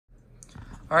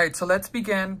All right, so let's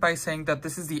begin by saying that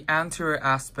this is the anterior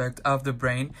aspect of the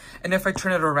brain. And if I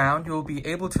turn it around, you'll be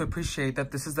able to appreciate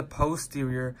that this is the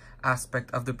posterior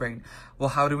aspect of the brain. Well,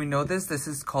 how do we know this? This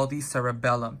is called the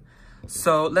cerebellum.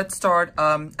 So let's start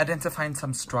identifying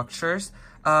some structures.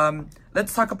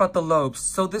 Let's talk about the lobes.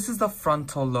 So this is the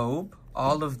frontal lobe,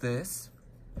 all of this.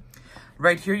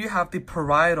 Right here, you have the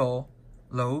parietal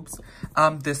lobes.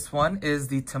 This one is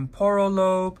the temporal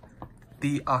lobe,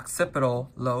 the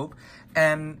occipital lobe,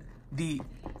 and this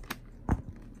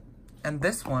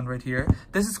one right here,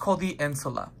 this is called the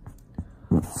insula.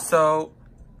 So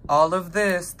all of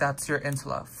this, that's your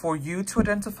insula. For you to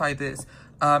identify this,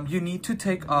 you need to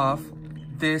take off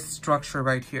this structure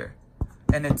right here,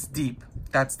 and it's deep.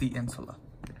 That's the insula.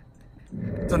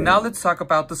 So now let's talk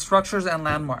about the structures and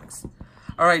landmarks.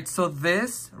 All right, so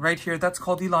this right here, that's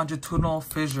called the longitudinal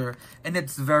fissure, and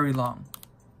it's very long.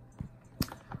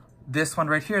 This one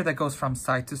right here that goes from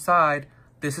side to side,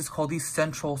 this is called the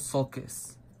central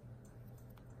sulcus.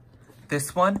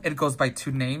 This one, it goes by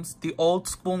two names. The old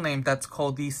school name, that's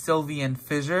called the Sylvian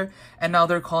fissure, and now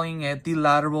they're calling it the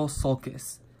lateral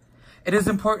sulcus. It is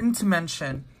important to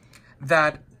mention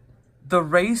that the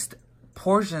raised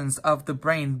portions of the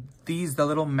brain, the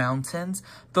little mountains,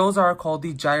 those are called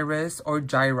the gyrus or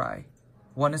gyri.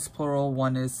 One is plural,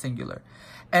 one is singular.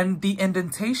 And the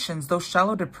indentations, those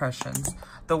shallow depressions,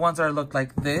 the ones that look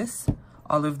like this,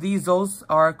 all of these, those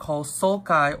are called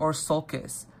sulci or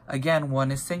sulcus. Again,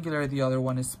 one is singular, the other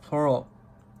one is plural.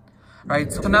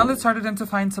 Right, so now let's start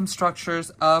identifying some structures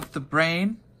of the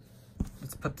brain.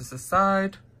 Let's put this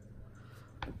aside.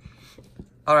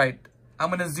 All right, I'm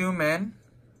going to zoom in.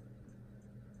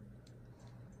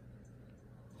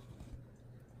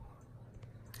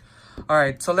 All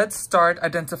right, so let's start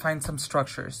identifying some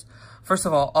structures. First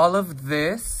of all of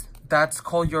this, that's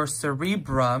called your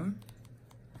cerebrum.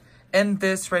 And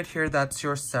this right here, that's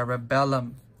your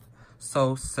cerebellum.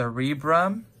 So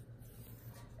cerebrum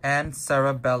and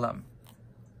cerebellum.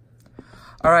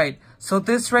 All right, so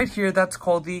this right here, that's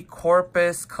called the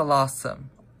corpus callosum.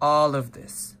 All of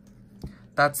this,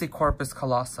 that's the corpus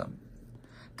callosum.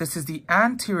 This is the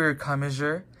anterior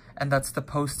commissure, and that's the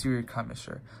posterior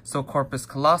commissure. So corpus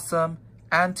callosum,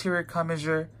 anterior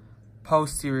commissure,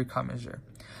 posterior commissure.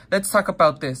 Let's talk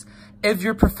about this. If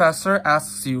your professor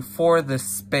asks you for the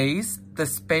space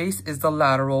is the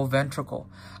lateral ventricle.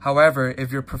 However,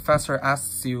 if your professor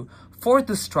asks you for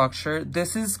the structure,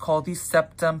 this is called the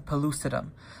septum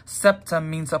pellucidum. Septum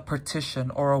means a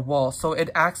partition or a wall. So it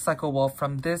acts like a wall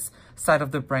from this side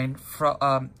of the brain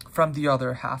from the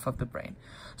other half of the brain.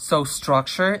 So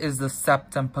structure is the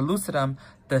septum pellucidum.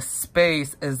 The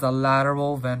space is the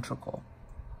lateral ventricle.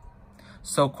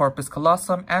 So corpus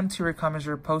callosum, anterior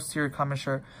commissure, posterior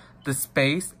commissure, the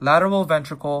space, lateral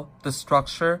ventricle, the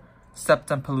structure,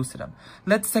 septum pellucidum.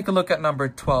 Let's take a look at number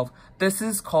 12. This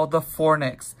is called the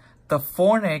fornix. The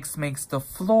fornix makes the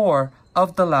floor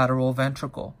of the lateral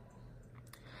ventricle.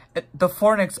 The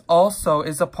fornix also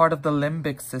is a part of the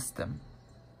limbic system.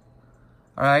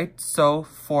 All right, so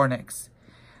fornix.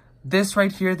 This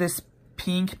right here, this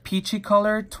pink peachy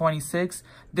color, 26,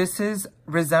 this is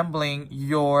resembling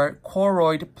your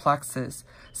choroid plexus,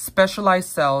 specialized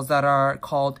cells that are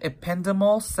called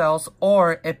ependymal cells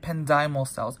or ependymal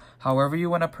cells, however you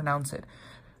want to pronounce it.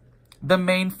 The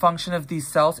main function of these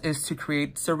cells is to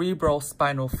create cerebral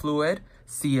spinal fluid,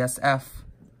 CSF.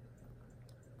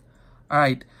 All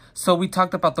right, so we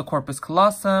talked about the corpus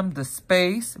callosum, the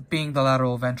space being the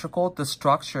lateral ventricle, the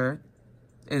structure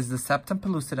is the septum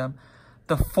pellucidum.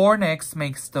 The fornix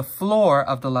makes the floor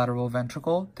of the lateral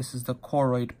ventricle. This is the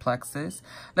choroid plexus.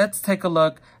 Let's take a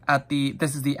look at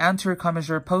this is the anterior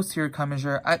commissure, posterior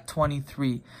commissure at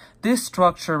 23. This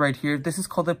structure right here, this is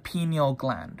called the pineal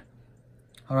gland.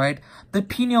 All right. The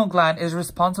pineal gland is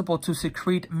responsible to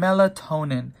secrete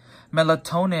melatonin.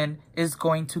 Melatonin is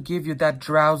going to give you that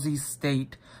drowsy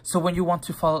state. So when you want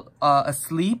to fall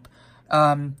asleep,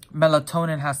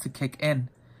 melatonin has to kick in.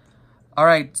 All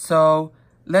right. So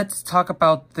let's talk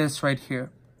about this right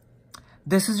here.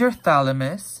 This is your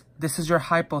thalamus. This is your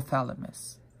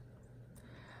hypothalamus.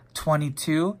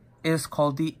 22 is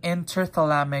called the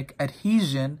interthalamic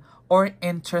adhesion or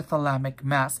interthalamic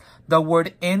mass. The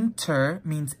word inter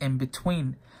means in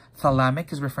between.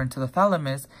 Thalamic is referring to the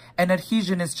thalamus, and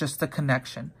adhesion is just the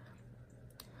connection.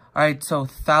 All right, so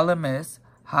thalamus,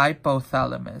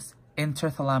 hypothalamus,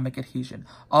 interthalamic adhesion.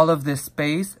 All of this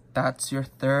space, that's your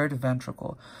third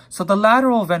ventricle. So the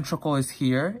lateral ventricle is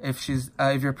here. If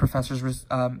your professor's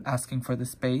asking for the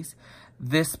space,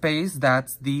 this space,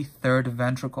 that's the third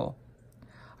ventricle.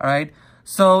 All right.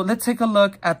 So let's take a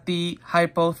look at the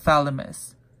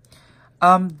hypothalamus.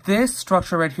 This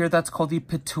structure right here, that's called the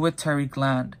pituitary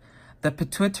gland. The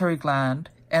pituitary gland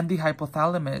and the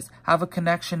hypothalamus have a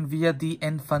connection via the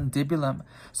infundibulum.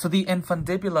 So the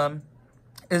infundibulum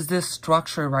is this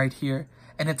structure right here,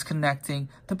 and it's connecting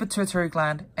the pituitary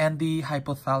gland and the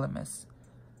hypothalamus.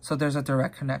 So there's a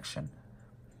direct connection.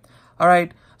 All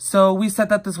right, so we said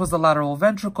that this was the lateral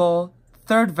ventricle,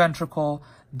 third ventricle.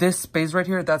 This space right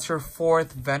here, that's your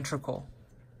fourth ventricle.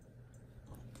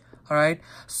 All right,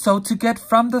 so to get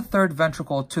from the third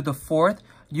ventricle to the fourth,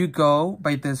 you go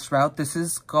by this route.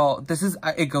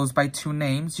 It goes by two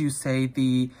names. You say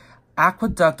the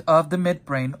aqueduct of the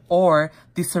midbrain or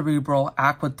the cerebral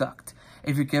aqueduct.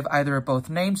 If you give either or both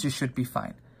names, you should be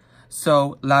fine.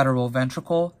 So lateral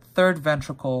ventricle, third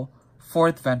ventricle,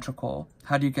 fourth ventricle.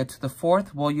 How do you get to the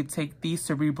fourth? Well, you take the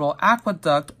cerebral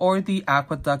aqueduct or the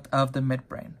aqueduct of the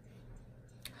midbrain.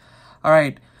 All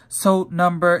right. So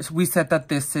we said that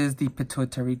this is the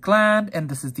pituitary gland and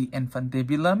this is the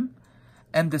infundibulum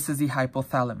and this is the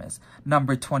hypothalamus.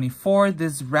 Number 24,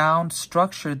 this round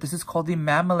structure, this is called the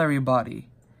mammillary body.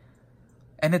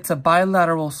 And it's a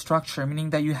bilateral structure,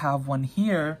 meaning that you have one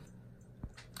here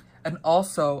and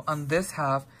also on this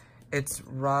half, it's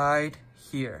right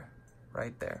here,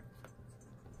 right there.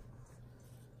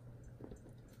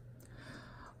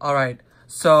 All right,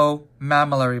 so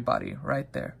mammillary body right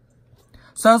there.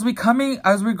 So as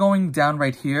we're going down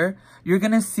right here, you're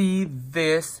going to see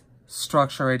this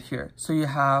structure right here. So you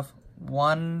have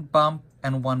one bump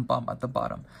and one bump at the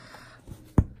bottom.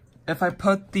 If I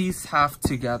put these half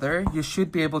together, you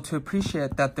should be able to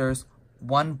appreciate that there's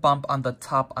one bump on the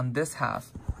top on this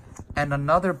half and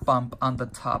another bump on the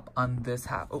top on this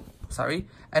half. Oh, sorry.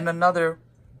 And another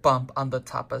bump on the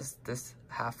top of this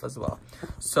half as well.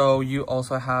 So you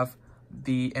also have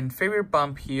the inferior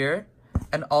bump here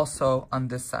and also on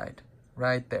this side,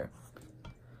 right there.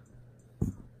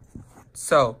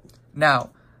 So now,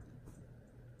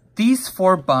 these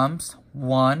four bumps,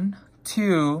 1,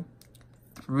 2,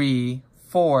 3,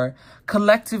 4,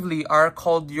 collectively are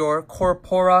called your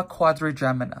corpora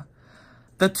quadrigemina.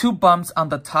 The two bumps on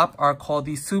the top are called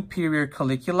the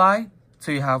superiorcolliculi.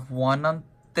 So you have one on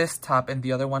this top and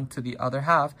the other one to the other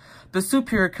half. The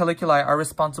superiorcolliculi are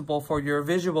responsible for your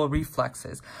visual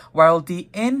reflexes, while the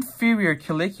inferior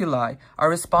colliculi are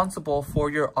responsible for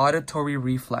your auditory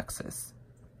reflexes.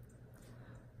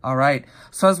 All right,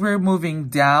 so as we're moving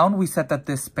down, we said that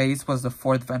this space was the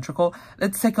fourth ventricle.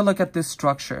 Let's take a look at this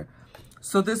structure.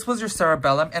 So this was your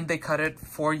cerebellum and they cut it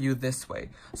for you this way.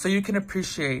 So you can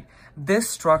appreciate this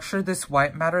structure, this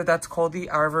white matter, that's called the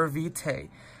arbor vitae,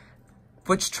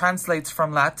 which translates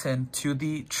from Latin to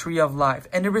the tree of life.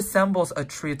 And it resembles a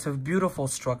tree. It's a beautiful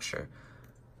structure.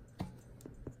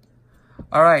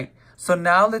 All right. So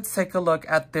now let's take a look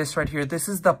at this right here. This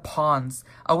is the pons.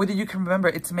 Whether you can remember,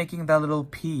 it's making that little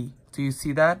P. Do you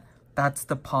see that? That's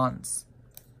the pons.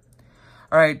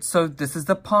 All right. So this is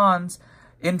the pons.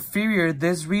 Inferior,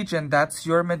 this region, that's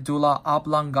your medulla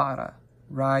oblongata.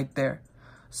 Right there.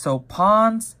 So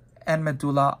pons and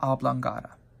medulla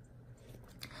oblongata.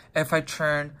 If I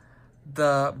turn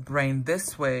the brain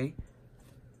this way,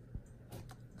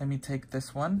 let me take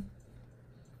this one.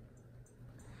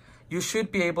 You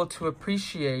should be able to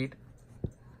appreciate,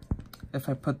 if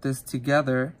I put this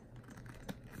together,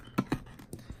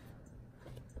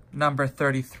 number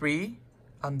 33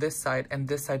 on this side, and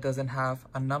this side doesn't have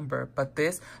a number, but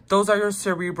those are your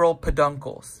cerebral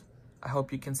peduncles. I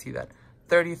hope you can see that.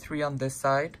 33 on this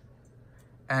side.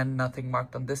 And nothing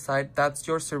marked on this side. That's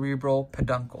your cerebral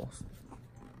peduncles.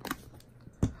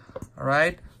 All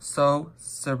right. So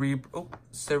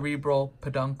cerebral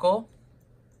peduncle,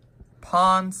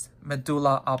 pons,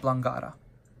 medulla oblongata.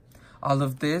 All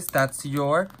of this, that's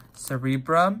your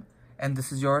cerebrum, and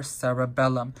this is your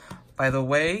cerebellum. By the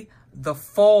way, the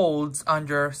folds on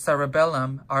your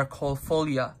cerebellum are called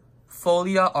folia.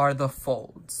 Folia are the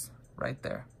folds right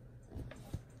there.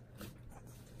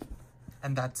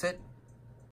 And that's it.